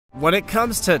When it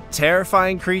comes to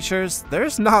terrifying creatures,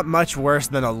 there's not much worse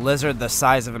than a lizard the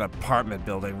size of an apartment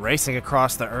building racing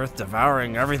across the earth,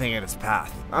 devouring everything in its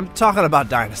path. I'm talking about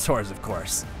dinosaurs, of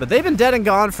course. But they've been dead and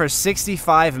gone for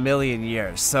 65 million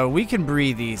years, so we can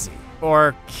breathe easy.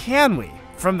 Or can we?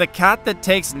 From the cat that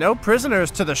takes no prisoners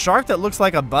to the shark that looks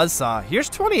like a buzzsaw, here's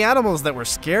 20 animals that were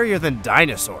scarier than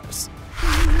dinosaurs.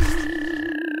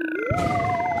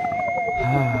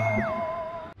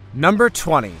 Number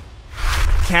 20.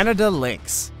 Canada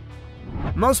lynx.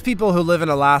 Most people who live in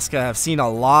Alaska have seen a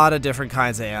lot of different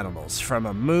kinds of animals, from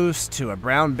a moose to a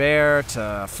brown bear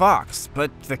to a fox,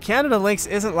 but the Canada lynx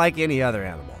isn't like any other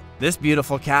animal. This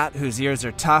beautiful cat, whose ears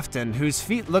are tufted and whose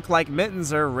feet look like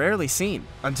mittens, are rarely seen.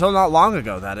 Until not long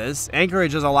ago, that is.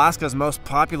 Anchorage is Alaska's most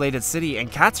populated city, and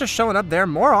cats are showing up there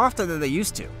more often than they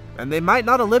used to. And they might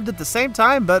not have lived at the same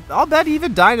time, but I'll bet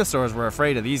even dinosaurs were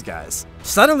afraid of these guys.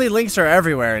 Suddenly, lynx are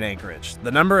everywhere in Anchorage. The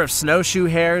number of snowshoe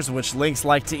hares, which lynx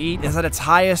like to eat, is at its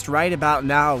highest right about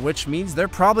now, which means there are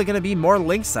probably going to be more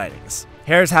lynx sightings.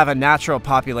 Hares have a natural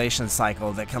population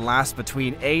cycle that can last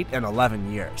between 8 and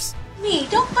 11 years. Me,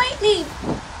 don't bite me!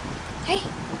 Hey,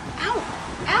 ow,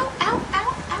 ow, ow,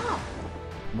 ow, ow.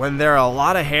 When there are a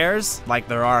lot of hares, like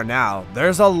there are now,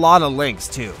 there's a lot of lynx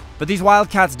too. But these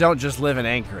wildcats don't just live in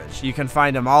Anchorage. You can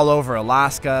find them all over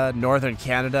Alaska, northern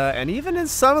Canada, and even in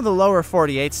some of the lower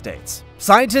 48 states.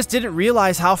 Scientists didn't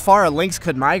realize how far a lynx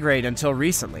could migrate until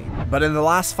recently. But in the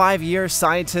last 5 years,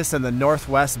 scientists in the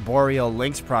Northwest Boreal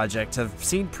Lynx Project have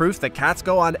seen proof that cats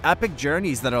go on epic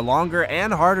journeys that are longer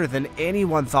and harder than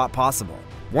anyone thought possible.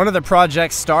 One of the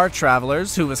project's star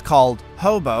travelers, who was called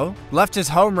Hobo, left his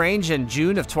home range in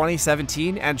June of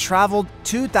 2017 and traveled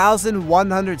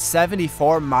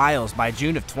 2,174 miles by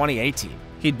June of 2018.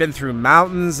 He'd been through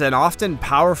mountains and often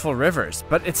powerful rivers,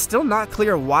 but it's still not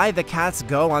clear why the cats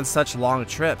go on such long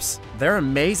trips. They're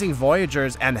amazing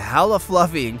voyagers and hella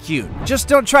fluffy and cute. Just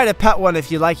don't try to pet one if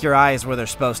you like your eyes where they're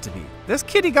supposed to be. This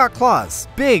kitty got claws.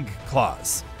 Big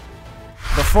claws.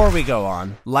 Before we go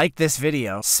on, like this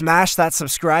video, smash that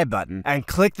subscribe button, and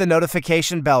click the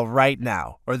notification bell right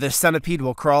now, or this centipede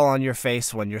will crawl on your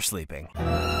face when you're sleeping.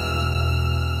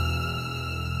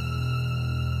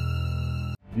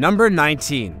 Number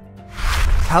 19.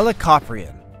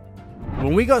 Helicoprion.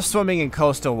 When we go swimming in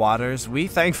coastal waters, we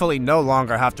thankfully no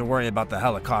longer have to worry about the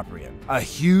helicoprion, a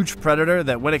huge predator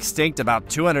that went extinct about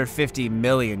 250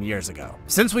 million years ago.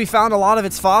 Since we found a lot of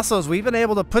its fossils, we've been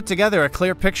able to put together a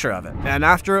clear picture of it. And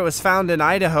after it was found in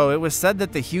Idaho, it was said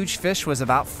that the huge fish was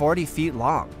about 40 feet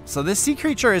long. So this sea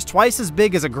creature is twice as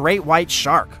big as a great white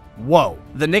shark. Whoa.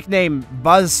 The nickname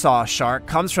buzzsaw shark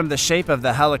comes from the shape of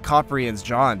the helicoprion's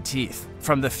jaw and teeth.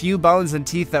 From the few bones and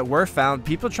teeth that were found,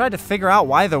 people tried to figure out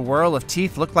why the whorl of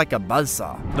teeth looked like a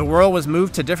buzzsaw. The whorl was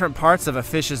moved to different parts of a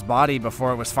fish's body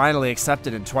before it was finally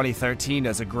accepted in 2013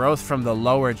 as a growth from the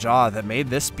lower jaw that made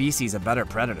this species a better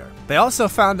predator. They also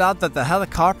found out that the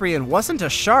helicoprion wasn't a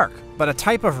shark, but a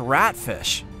type of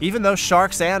ratfish, even though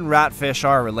sharks and ratfish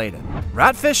are related.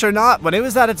 Ratfish or not, when it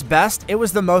was at its best, it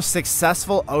was the most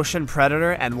successful ocean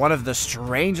predator and one of the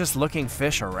strangest looking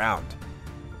fish around.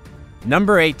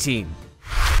 Number 18.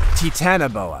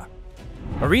 Titanoboa.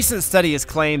 A recent study has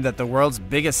claimed that the world's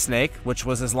biggest snake, which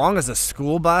was as long as a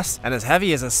school bus and as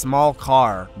heavy as a small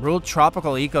car, ruled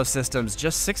tropical ecosystems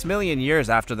just 6 million years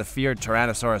after the feared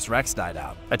Tyrannosaurus rex died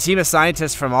out. A team of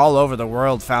scientists from all over the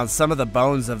world found some of the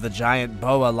bones of the giant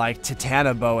boa-like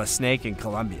Titanoboa snake in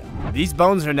Colombia. These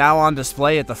bones are now on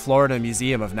display at the Florida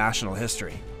Museum of Natural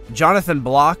History. Jonathan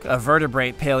Block, a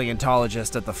vertebrate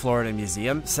paleontologist at the Florida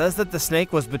Museum, says that the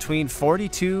snake was between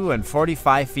 42 and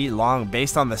 45 feet long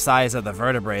based on the size of the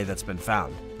vertebrae that's been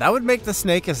found. That would make the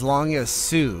snake as long as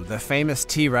Sue, the famous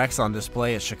T-Rex on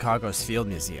display at Chicago's Field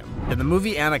Museum. In the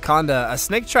movie Anaconda, a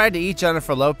snake tried to eat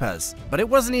Jennifer Lopez, but it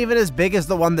wasn't even as big as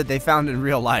the one that they found in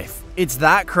real life. It's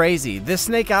that crazy. This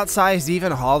snake outsized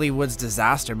even Hollywood's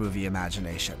disaster movie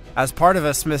imagination. As part of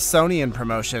a Smithsonian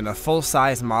promotion, a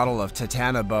full-size model of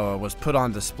Titanoboa was put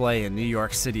on display in New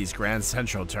York City's Grand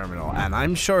Central Terminal, and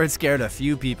I'm sure it scared a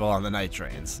few people on the night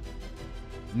trains.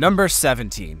 Number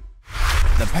 17.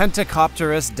 The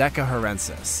Pentacopterus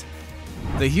decahurensis.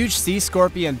 The huge sea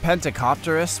scorpion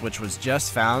Pentacopterus, which was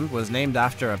just found, was named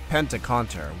after a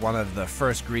pentaconter, one of the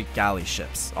first Greek galley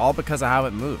ships, all because of how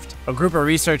it moved. A group of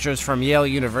researchers from Yale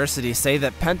University say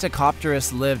that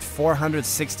Pentacopterus lived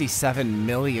 467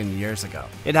 million years ago.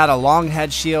 It had a long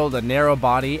head shield, a narrow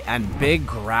body, and big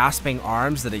grasping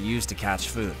arms that it used to catch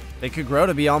food. They could grow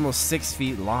to be almost 6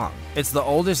 feet long. It's the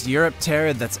oldest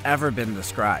Eurypterid that's ever been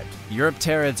described.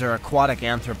 Eurypterids are aquatic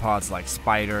arthropods like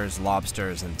spiders,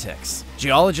 lobsters, and ticks.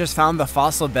 Geologists found the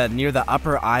fossil bed near the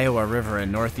upper Iowa River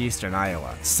in northeastern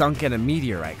Iowa, sunk in a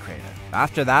meteorite crater.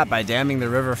 After that, by damming the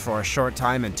river for a short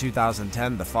time in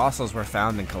 2010, the fossils were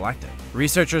found and collected.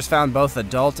 Researchers found both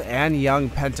adult and young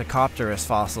Pentacopterus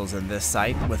fossils in this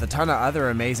site, with a ton of other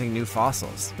amazing new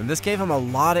fossils, and this gave them a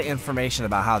lot of information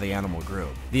about how the animal grew.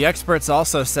 The experts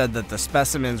also said that the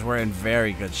specimens were in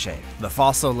very good shape. The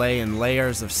fossil lay in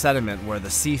layers of sediment where the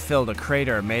sea filled a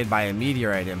crater made by a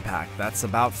meteorite impact that's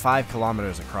about 5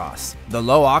 kilometers across. The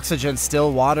low oxygen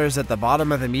still waters at the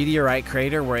bottom of the meteorite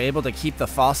crater were able to keep the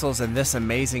fossils in this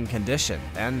amazing condition,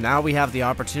 and now we have the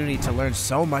opportunity to learn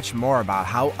so much more about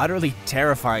how utterly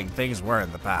terrifying things were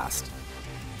in the past.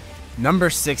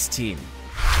 Number 16.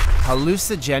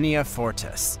 Hallucigenia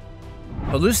fortis.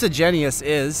 Hallucigenius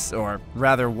is, or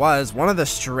rather was, one of the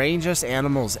strangest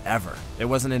animals ever. It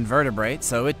was an invertebrate,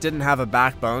 so it didn't have a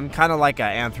backbone, kind of like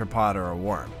an arthropod or a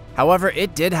worm. However,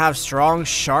 it did have strong,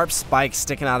 sharp spikes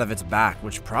sticking out of its back,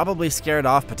 which probably scared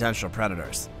off potential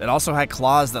predators. It also had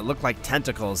claws that looked like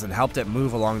tentacles and helped it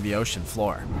move along the ocean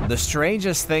floor. The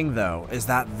strangest thing, though, is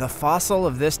that the fossil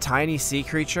of this tiny sea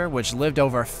creature, which lived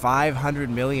over 500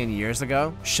 million years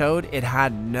ago, showed it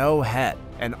had no head.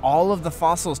 And all of the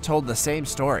fossils told the same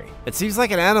story. It seems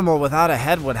like an animal without a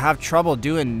head would have trouble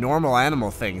doing normal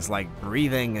animal things like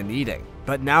breathing and eating.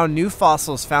 But now new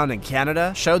fossils found in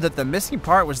Canada showed that the missing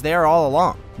part was there all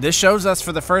along. This shows us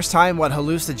for the first time what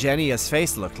Hallucigenia's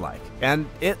face looked like, and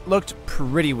it looked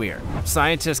pretty weird.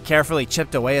 Scientists carefully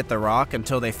chipped away at the rock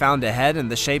until they found a head in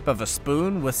the shape of a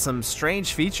spoon with some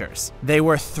strange features. They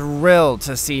were thrilled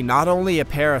to see not only a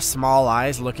pair of small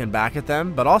eyes looking back at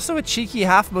them, but also a cheeky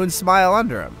half-moon smile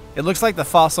under them. It looks like the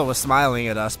fossil was smiling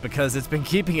at us because it's been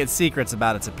keeping its secrets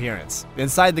about its appearance.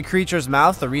 Inside the creature's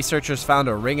mouth, the researchers found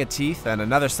a ring of teeth and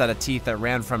another set of teeth that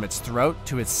ran from its throat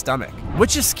to its stomach,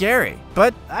 which is scary,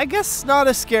 but I guess not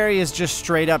as scary as just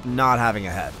straight up not having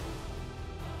a head.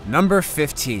 Number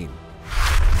 15.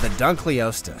 The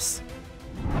Dunkleostis.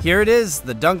 Here it is,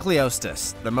 the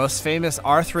Dunkleostis, the most famous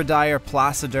arthrodire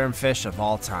placiderm fish of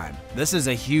all time. This is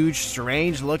a huge,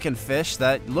 strange-looking fish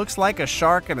that looks like a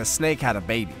shark and a snake had a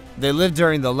baby. They lived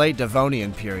during the late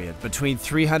Devonian period, between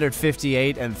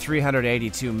 358 and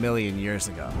 382 million years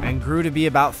ago, and grew to be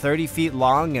about 30 feet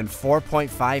long and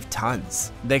 4.5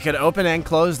 tons. They could open and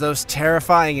close those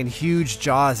terrifying and huge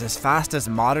jaws as fast as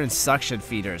modern suction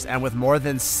feeders and with more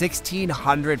than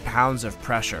 1,600 pounds of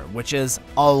pressure, which is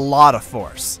a lot of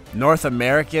force. North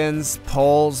Americans,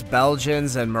 Poles,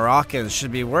 Belgians, and Moroccans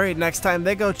should be worried next time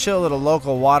they go chill at a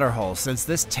local waterhole, since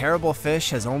this terrible fish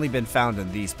has only been found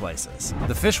in these places.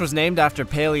 The fish was named after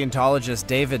paleontologist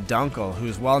David Dunkel,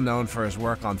 who's well known for his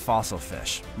work on fossil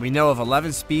fish. We know of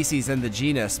 11 species in the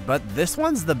genus, but this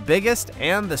one's the biggest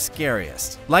and the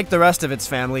scariest. Like the rest of its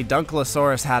family,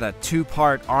 Dunkleosaurus had a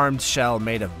two-part armed shell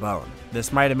made of bone.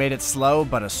 This might have made it slow,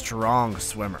 but a strong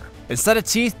swimmer. Instead of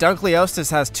teeth, Dunkleostis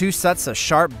has two sets of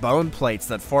sharp bone plates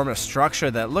that form a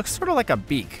structure that looks sort of like a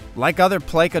beak. Like other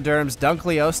placoderms,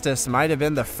 Dunkleostis might have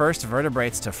been the first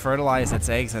vertebrates to fertilize its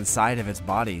eggs inside of its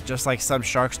body, just like some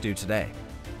sharks do today.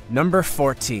 Number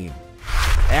 14.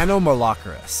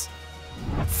 Anomalocaris.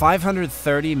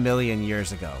 530 million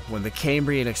years ago, when the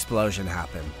Cambrian explosion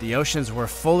happened, the oceans were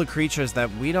full of creatures that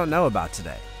we don't know about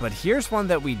today. But here's one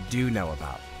that we do know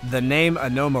about. The name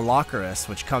Anomalocaris,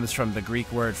 which comes from the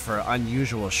Greek word for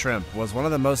unusual shrimp, was one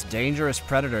of the most dangerous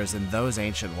predators in those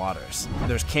ancient waters.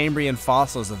 There's Cambrian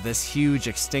fossils of this huge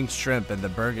extinct shrimp in the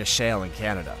Burgess Shale in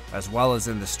Canada, as well as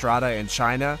in the strata in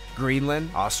China,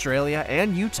 Greenland, Australia,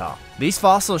 and Utah. These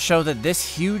fossils show that this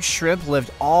huge shrimp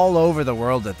lived all over the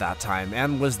world at that time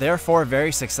and was therefore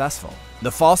very successful.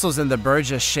 The fossils in the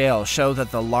Burgess Shale show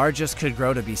that the largest could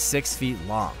grow to be 6 feet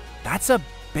long. That's a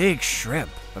big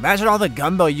shrimp. Imagine all the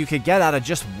gumbo you could get out of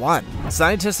just one.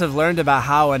 Scientists have learned about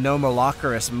how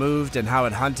Anomalocaris moved and how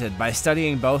it hunted by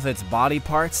studying both its body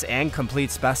parts and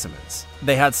complete specimens.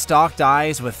 They had stalked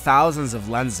eyes with thousands of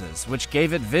lenses, which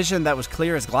gave it vision that was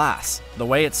clear as glass. The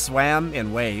way it swam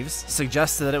in waves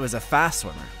suggested that it was a fast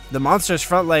swimmer. The monster's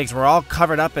front legs were all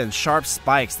covered up in sharp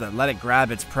spikes that let it grab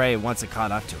its prey once it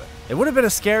caught up to it. It would have been a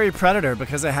scary predator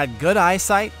because it had good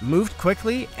eyesight, moved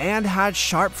quickly, and had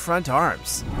sharp front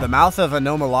arms. The mouth of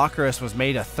Anomalocaris was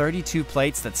made of 32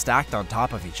 plates that stacked on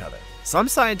top of each other. Some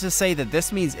scientists say that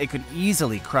this means it could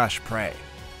easily crush prey.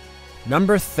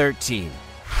 Number 13.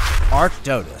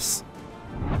 Archdodus.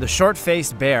 The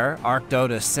short-faced bear,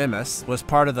 Arctodus simus, was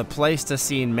part of the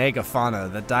Pleistocene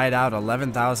megafauna that died out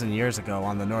 11,000 years ago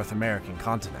on the North American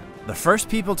continent. The first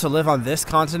people to live on this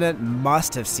continent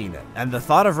must have seen it, and the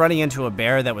thought of running into a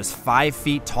bear that was 5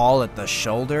 feet tall at the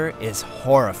shoulder is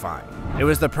horrifying. It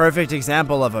was the perfect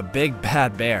example of a big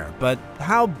bad bear, but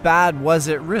how bad was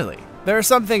it really? There are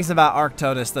some things about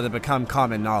Arctodus that have become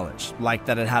common knowledge, like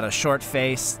that it had a short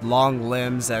face, long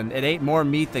limbs, and it ate more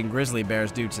meat than grizzly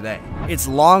bears do today. Its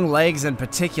long legs in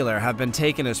particular have been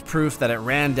taken as proof that it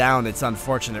ran down its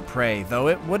unfortunate prey, though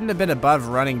it wouldn't have been above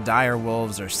running dire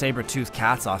wolves or saber-toothed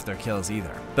cats off their kills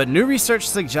either. But new research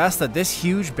suggests that this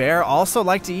huge bear also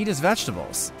liked to eat his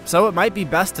vegetables, so it might be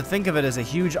best to think of it as a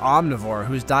huge omnivore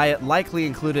whose diet likely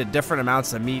included different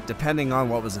amounts of meat depending on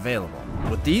what was available.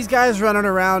 With these guys running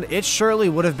around, it surely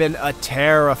would have been a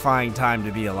terrifying time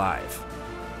to be alive.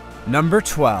 Number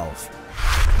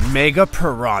 12. Mega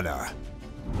Piranha.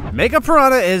 Mega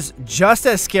Piranha is just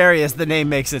as scary as the name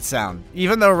makes it sound.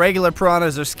 Even though regular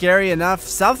piranhas are scary enough,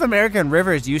 South American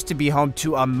rivers used to be home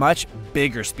to a much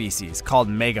bigger species called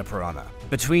Mega Piranha.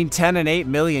 Between 10 and 8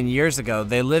 million years ago,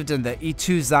 they lived in the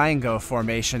Ituzaingó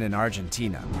Formation in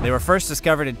Argentina. They were first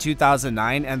discovered in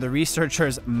 2009, and the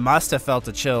researchers must have felt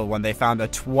a chill when they found a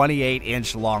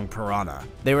 28-inch long piranha.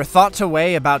 They were thought to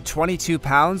weigh about 22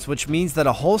 pounds, which means that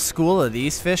a whole school of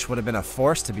these fish would have been a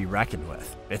force to be reckoned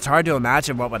with. It's hard to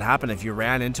imagine what would happen if you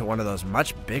ran into one of those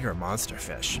much bigger monster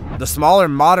fish. The smaller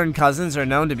modern cousins are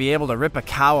known to be able to rip a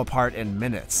cow apart in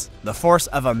minutes. The force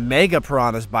of a mega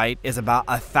piranha's bite is about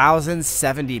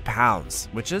 1,070 pounds,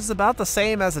 which is about the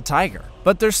same as a tiger.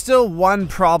 But there's still one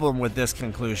problem with this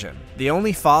conclusion. The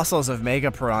only fossils of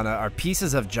mega piranha are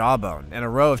pieces of jawbone and a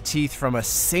row of teeth from a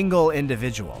single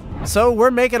individual. So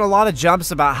we're making a lot of jumps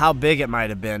about how big it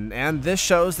might have been, and this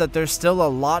shows that there's still a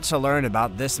lot to learn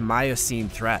about this Miocene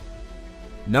threat.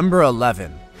 Number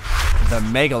 11. The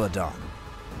Megalodon.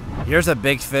 Here's a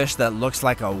big fish that looks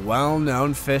like a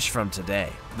well-known fish from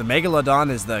today. The Megalodon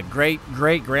is the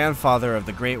great-great-grandfather of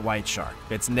the great white shark.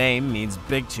 Its name means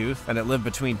big tooth, and it lived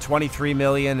between 23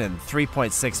 million and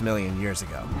 3.6 million years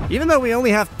ago. Even though we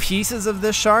only have pieces of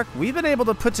this shark, we've been able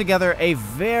to put together a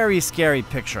very scary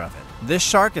picture of it. This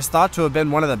shark is thought to have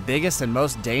been one of the biggest and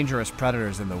most dangerous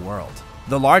predators in the world.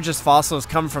 The largest fossils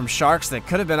come from sharks that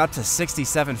could have been up to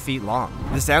 67 feet long.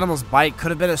 This animal's bite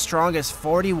could have been as strong as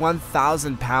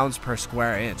 41,000 pounds per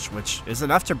square inch, which is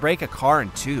enough to break a car in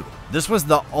two. This was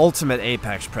the ultimate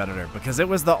apex predator because it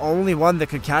was the only one that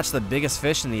could catch the biggest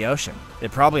fish in the ocean.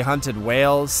 It probably hunted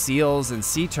whales, seals, and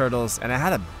sea turtles, and it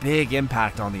had a big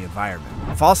impact on the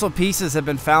environment. Fossil pieces have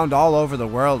been found all over the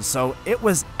world, so it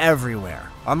was everywhere.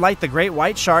 Unlike the great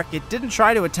white shark, it didn't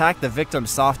try to attack the victim's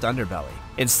soft underbelly.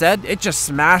 Instead, it just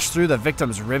smashed through the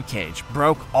victim's ribcage,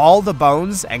 broke all the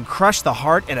bones, and crushed the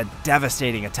heart in a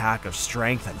devastating attack of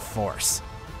strength and force.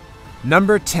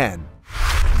 Number 10.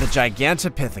 The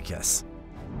Gigantopithecus.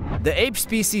 The ape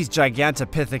species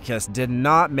Gigantopithecus did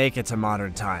not make it to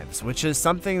modern times, which is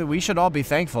something that we should all be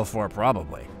thankful for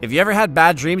probably. If you ever had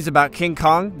bad dreams about King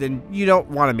Kong, then you don't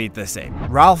want to meet this ape.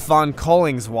 Ralph von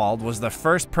Kollungswald was the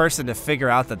first person to figure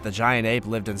out that the giant ape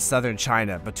lived in southern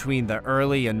China between the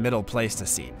early and middle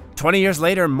Pleistocene. 20 years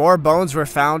later, more bones were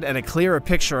found and a clearer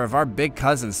picture of our big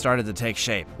cousin started to take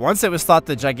shape. Once it was thought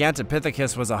the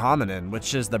Gigantopithecus was a hominin,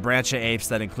 which is the branch of apes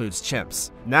that includes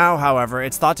chimps. Now, however,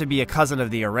 it's thought to be a cousin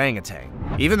of the orangutan.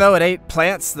 Even though it ate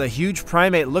plants, the huge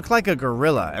primate looked like a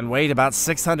gorilla and weighed about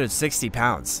 660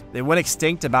 pounds. It went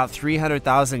extinct about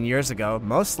 300,000 years ago,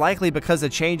 most likely because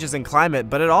of changes in climate,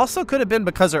 but it also could have been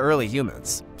because of early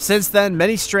humans. Since then,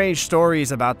 many strange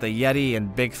stories about the Yeti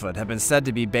and Bigfoot have been said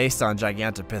to be based on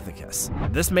Gigantopithecus.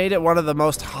 This made it one of the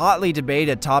most hotly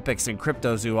debated topics in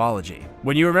cryptozoology.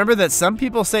 When you remember that some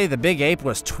people say the big ape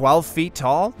was 12 feet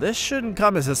tall, this shouldn't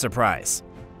come as a surprise.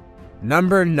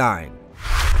 Number 9.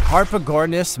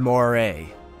 Harpagornis moray.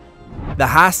 The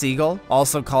Haas eagle,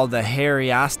 also called the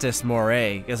Hairyastis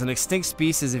moray, is an extinct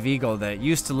species of eagle that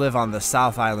used to live on the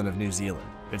South Island of New Zealand.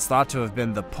 It's thought to have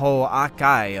been the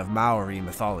Po'akai of Maori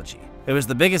mythology. It was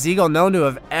the biggest eagle known to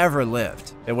have ever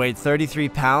lived. It weighed 33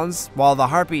 pounds, while the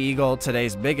harpy eagle,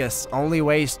 today's biggest, only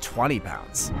weighs 20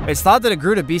 pounds. It's thought that it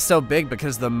grew to be so big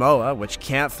because the moa, which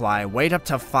can't fly, weighed up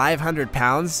to 500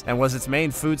 pounds and was its main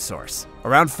food source.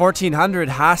 Around 1400,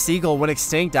 Haas eagle went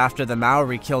extinct after the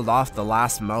Maori killed off the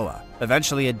last moa.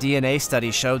 Eventually, a DNA study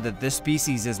showed that this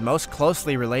species is most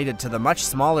closely related to the much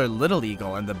smaller little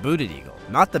eagle and the booted eagle,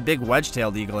 not the big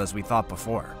wedge-tailed eagle as we thought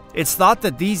before. It's thought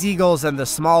that these eagles and the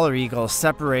smaller eagles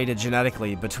separated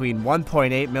genetically between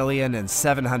 1.8 million and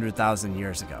 700,000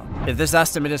 years ago. If this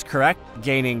estimate is correct,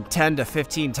 gaining 10 to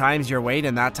 15 times your weight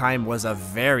in that time was a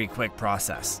very quick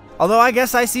process. Although I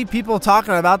guess I see people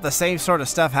talking about the same sort of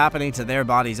stuff happening to their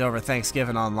bodies over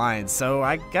Thanksgiving online, so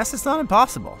I guess it's not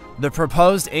impossible. The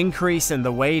proposed increase in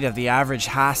the weight of the average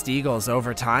Haast eagles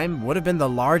over time would have been the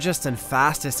largest and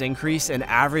fastest increase in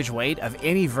average weight of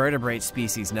any vertebrate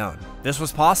species known. This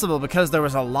was possible because there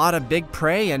was a lot of big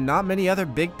prey and not many other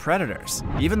big predators.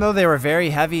 Even though they were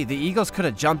very heavy, the eagles could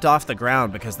have jumped off the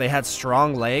ground because they had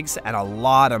strong legs and a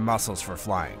lot of muscles for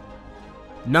flying.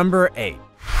 Number 8.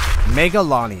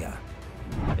 Megalania.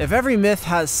 If every myth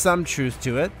has some truth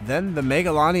to it, then the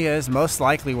Megalania is most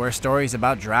likely where stories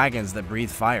about dragons that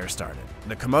breathe fire started.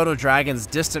 The Komodo dragon's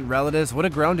distant relatives would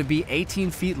have grown to be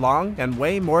 18 feet long and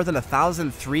weigh more than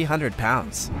 1,300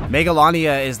 pounds.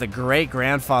 Megalania is the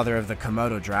great-grandfather of the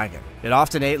Komodo dragon. It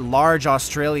often ate large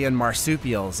Australian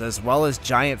marsupials as well as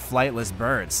giant flightless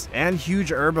birds and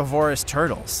huge herbivorous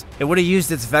turtles. It would have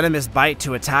used its venomous bite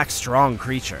to attack strong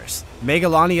creatures.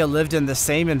 Megalania lived in the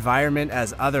same environment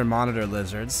as other monitor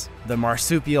lizards, the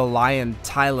marsupial lion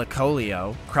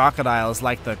Thylacoleo, crocodiles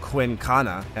like the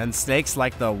quincana, and snakes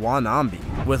like the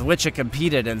wanambi, with which it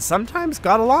competed and sometimes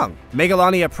got along.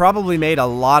 Megalania probably made a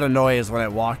lot of noise when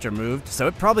it walked or moved, so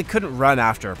it probably couldn't run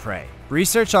after a prey.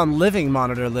 Research on living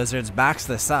monitor lizards backs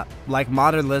this up. Like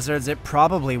modern lizards, it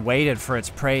probably waited for its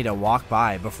prey to walk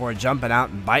by before jumping out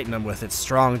and biting them with its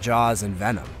strong jaws and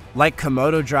venom. Like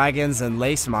Komodo dragons and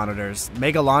lace monitors,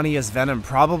 Megalania's venom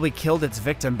probably killed its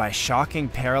victim by shocking,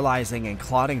 paralyzing, and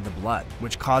clotting the blood,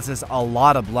 which causes a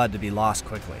lot of blood to be lost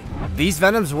quickly. These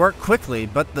venoms work quickly,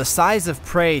 but the size of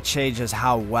prey changes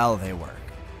how well they work.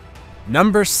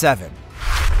 Number 7.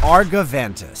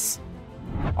 Argovantus.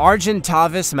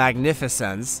 Argentavis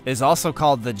magnificens is also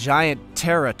called the giant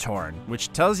teratorn,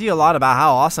 which tells you a lot about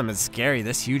how awesome and scary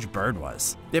this huge bird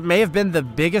was. It may have been the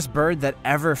biggest bird that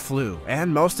ever flew,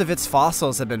 and most of its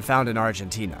fossils have been found in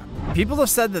Argentina. People have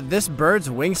said that this bird's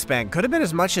wingspan could have been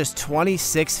as much as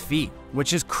 26 feet,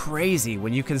 which is crazy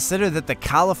when you consider that the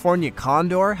California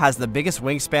condor has the biggest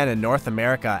wingspan in North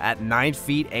America at 9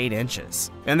 feet 8 inches.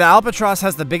 And the albatross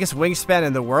has the biggest wingspan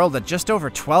in the world at just over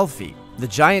 12 feet. The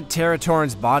giant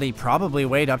teratorn's body probably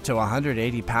weighed up to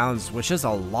 180 pounds, which is a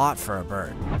lot for a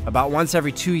bird. About once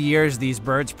every 2 years, these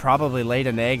birds probably laid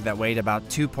an egg that weighed about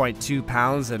 2.2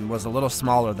 pounds and was a little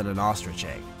smaller than an ostrich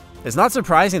egg. It's not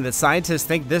surprising that scientists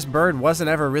think this bird wasn't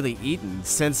ever really eaten,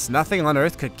 since nothing on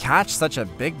Earth could catch such a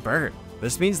big bird.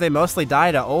 This means they mostly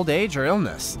died of old age or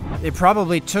illness. It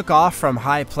probably took off from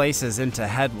high places into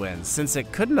headwinds, since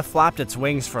it couldn't have flapped its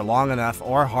wings for long enough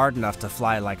or hard enough to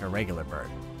fly like a regular bird.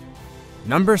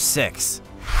 Number 6.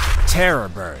 Terror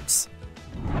birds.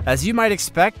 As you might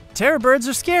expect, terror birds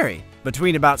are scary.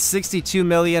 Between about 62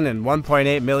 million and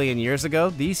 1.8 million years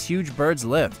ago, these huge birds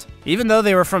lived. Even though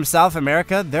they were from South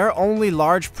America, they're only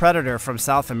large predator from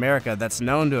South America that's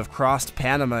known to have crossed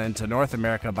Panama into North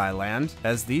America by land,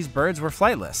 as these birds were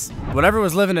flightless. Whatever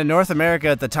was living in North America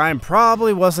at the time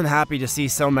probably wasn't happy to see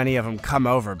so many of them come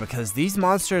over, because these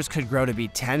monsters could grow to be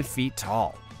 10 feet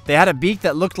tall. They had a beak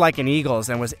that looked like an eagle's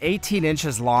and was 18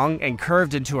 inches long and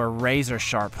curved into a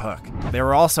razor-sharp hook. They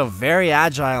were also very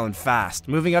agile and fast,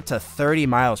 moving up to 30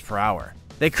 miles per hour.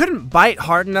 They couldn't bite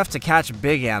hard enough to catch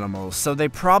big animals, so they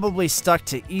probably stuck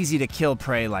to easy-to-kill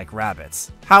prey like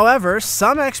rabbits. However,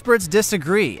 some experts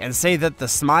disagree and say that the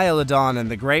Smilodon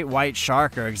and the great white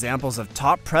shark are examples of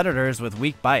top predators with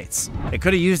weak bites. It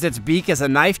could have used its beak as a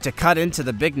knife to cut into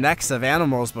the big necks of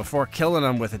animals before killing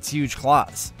them with its huge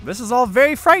claws. This is all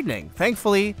very frightening.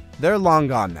 Thankfully, they're long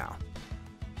gone now.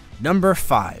 Number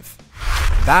 5.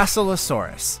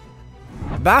 Basilosaurus.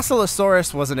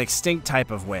 Basilosaurus was an extinct type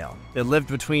of whale. It lived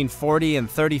between 40 and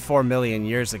 34 million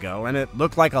years ago, and it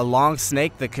looked like a long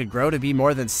snake that could grow to be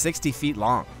more than 60 feet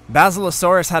long.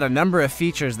 Basilosaurus had a number of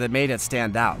features that made it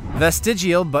stand out.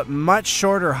 Vestigial but much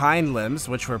shorter hind limbs,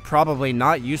 which were probably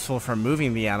not useful for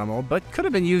moving the animal, but could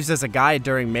have been used as a guide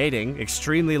during mating,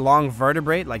 extremely long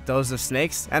vertebrae like those of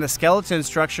snakes, and a skeleton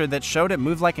structure that showed it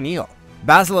moved like an eel.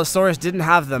 Basilosaurus didn't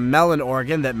have the melon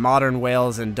organ that modern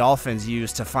whales and dolphins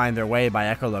use to find their way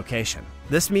by echolocation.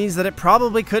 This means that it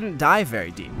probably couldn't dive very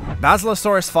deep.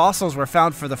 Basilosaurus fossils were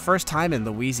found for the first time in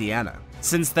Louisiana.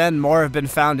 Since then, more have been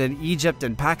found in Egypt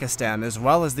and Pakistan, as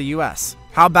well as the US.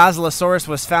 How Basilosaurus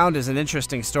was found is an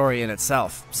interesting story in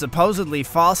itself. Supposedly,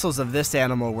 fossils of this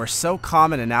animal were so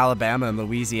common in Alabama and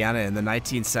Louisiana in the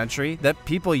 19th century that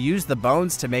people used the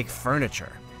bones to make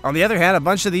furniture. On the other hand, a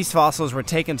bunch of these fossils were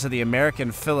taken to the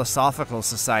American Philosophical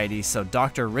Society so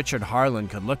Dr. Richard Harlan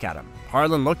could look at them.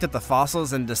 Harlan looked at the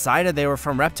fossils and decided they were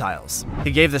from reptiles.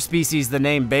 He gave the species the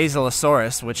name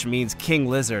Basilosaurus, which means king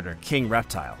lizard or king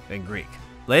reptile in Greek.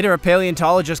 Later, a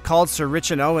paleontologist called Sir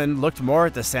Richard Owen looked more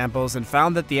at the samples and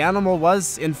found that the animal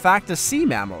was, in fact, a sea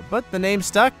mammal, but the name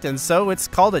stuck, and so it's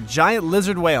called a giant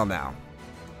lizard whale now.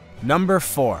 Number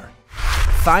 4.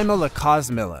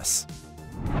 Thymolocosmilus.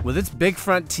 With its big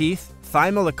front teeth,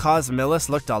 Thymolocosmilus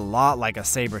looked a lot like a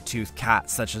saber-toothed cat,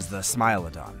 such as the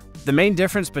Smilodon. The main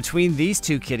difference between these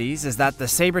two kitties is that the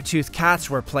saber-toothed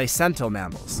cats were placental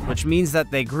mammals, which means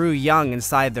that they grew young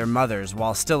inside their mothers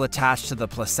while still attached to the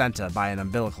placenta by an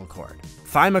umbilical cord.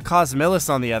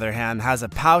 Thymolocosmilus, on the other hand, has a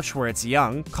pouch where its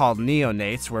young, called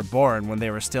neonates, were born when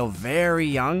they were still very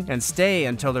young and stay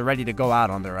until they're ready to go out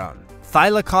on their own.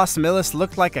 Thylacosmilus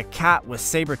looked like a cat with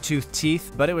saber-toothed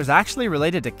teeth, but it was actually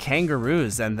related to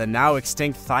kangaroos and the now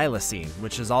extinct thylacine,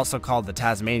 which is also called the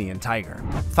Tasmanian tiger.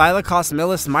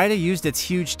 Thylacosmilus might have used its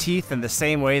huge teeth in the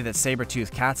same way that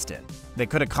saber-toothed cats did. They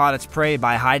could have caught its prey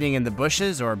by hiding in the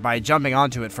bushes or by jumping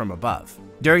onto it from above.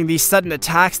 During these sudden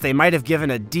attacks, they might have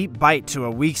given a deep bite to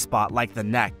a weak spot like the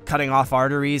neck, cutting off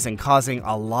arteries and causing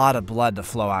a lot of blood to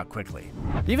flow out quickly.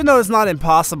 Even though it's not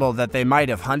impossible that they might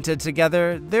have hunted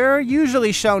together, they're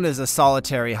usually shown as a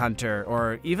solitary hunter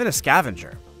or even a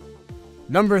scavenger.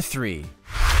 Number 3.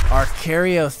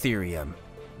 Archaeotherium.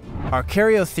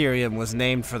 Archaeotherium was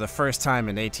named for the first time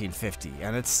in 1850,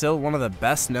 and it's still one of the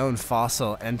best-known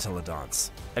fossil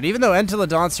entelodonts. And even though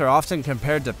entelodonts are often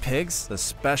compared to pigs,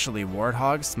 especially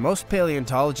warthogs, most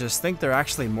paleontologists think they're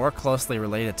actually more closely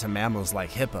related to mammals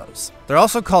like hippos. They're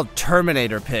also called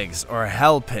Terminator pigs, or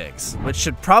hell pigs, which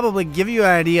should probably give you an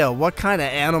idea of what kind of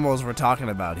animals we're talking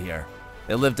about here.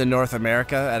 They lived in North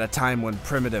America at a time when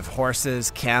primitive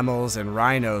horses, camels, and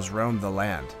rhinos roamed the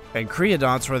land, and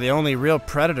creodonts were the only real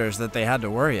predators that they had to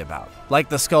worry about. Like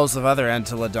the skulls of other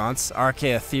entelodonts,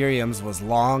 Archaeotherium's was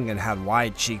long and had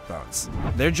wide cheekbones.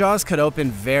 Their jaws could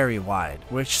open very wide,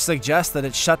 which suggests that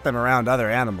it shut them around other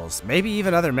animals, maybe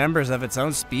even other members of its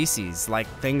own species, like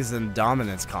things in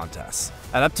dominance contests.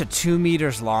 At up to 2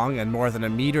 meters long and more than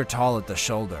 1 meter tall at the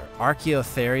shoulder,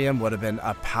 Archaeotherium would have been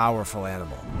a powerful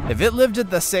animal. If it lived at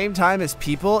the same time as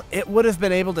people, it would have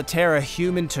been able to tear a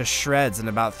human to shreds in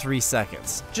about 3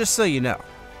 seconds, just so you know.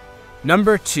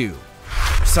 Number 2.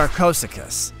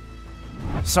 Sarcosuchus.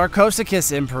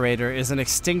 Sarcosuchus imperator is an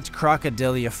extinct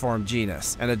crocodiliform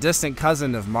genus and a distant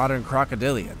cousin of modern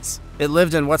crocodilians. It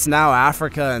lived in what's now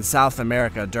Africa and South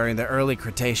America during the early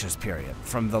Cretaceous period,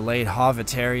 from the late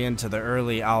Hauverian to the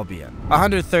early Albian,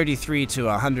 133 to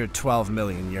 112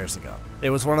 million years ago. It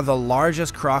was one of the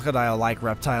largest crocodile-like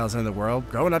reptiles in the world,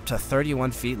 growing up to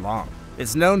 31 feet long.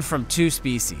 It's known from 2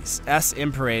 species, S.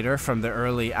 imperator from the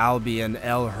early Albian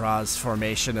El Hraz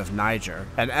formation of Niger,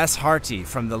 and S. harti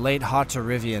from the late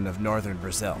Hauturivian of northern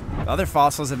Brazil. Other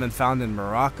fossils have been found in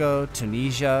Morocco,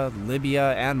 Tunisia,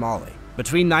 Libya, and Mali.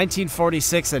 Between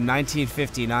 1946 and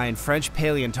 1959, French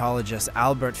paleontologist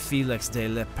Albert Félix de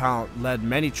Lepant led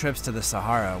many trips to the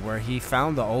Sahara, where he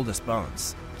found the oldest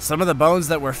bones. Some of the bones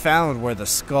that were found were the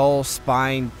skull,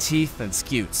 spine, teeth, and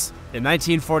scutes. In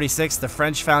 1946, the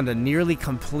French found a nearly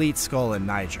complete skull in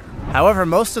Niger. However,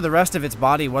 most of the rest of its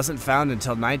body wasn't found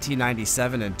until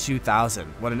 1997 and 2000,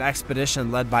 when an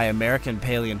expedition led by American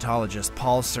paleontologist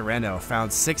Paul Sereno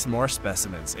found 6 more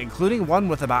specimens, including one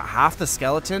with about half the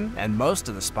skeleton and most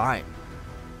of the spine.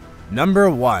 Number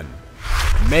 1.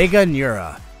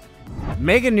 Meganeura.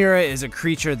 Meganeura is a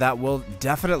creature that will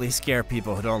definitely scare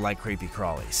people who don't like creepy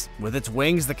crawlies. With its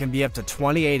wings that can be up to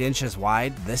 28 inches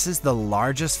wide, this is the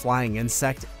largest flying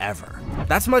insect ever.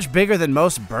 That's much bigger than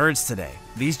most birds today.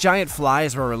 These giant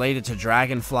flies were related to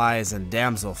dragonflies and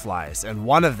damselflies, and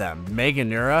one of them,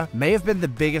 Meganeura, may have been the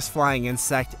biggest flying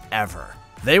insect ever.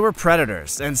 They were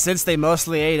predators, and since they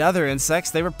mostly ate other insects,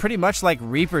 they were pretty much like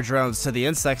reaper drones to the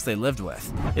insects they lived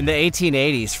with. In the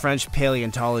 1880s, French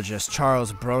paleontologist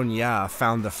Charles Brongniart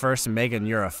found the first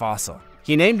Meganeura fossil.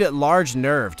 He named it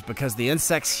large-nerved because the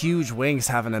insect's huge wings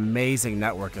have an amazing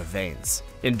network of veins.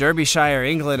 In Derbyshire,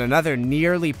 England, another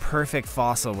nearly perfect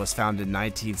fossil was found in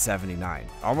 1979,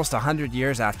 almost 100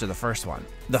 years after the first one.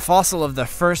 The fossil of the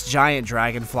first giant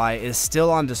dragonfly is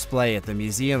still on display at the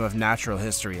Museum of Natural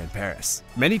History in Paris.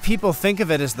 Many people think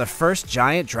of it as the first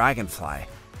giant dragonfly.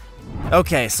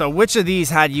 Okay, so which of these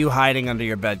had you hiding under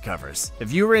your bed covers?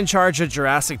 If you were in charge of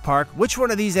Jurassic Park, which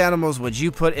one of these animals would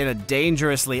you put in a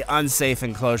dangerously unsafe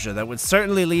enclosure that would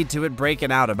certainly lead to it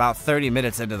breaking out about 30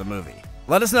 minutes into the movie?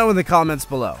 Let us know in the comments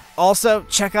below. Also,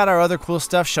 check out our other cool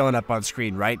stuff showing up on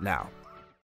screen right now.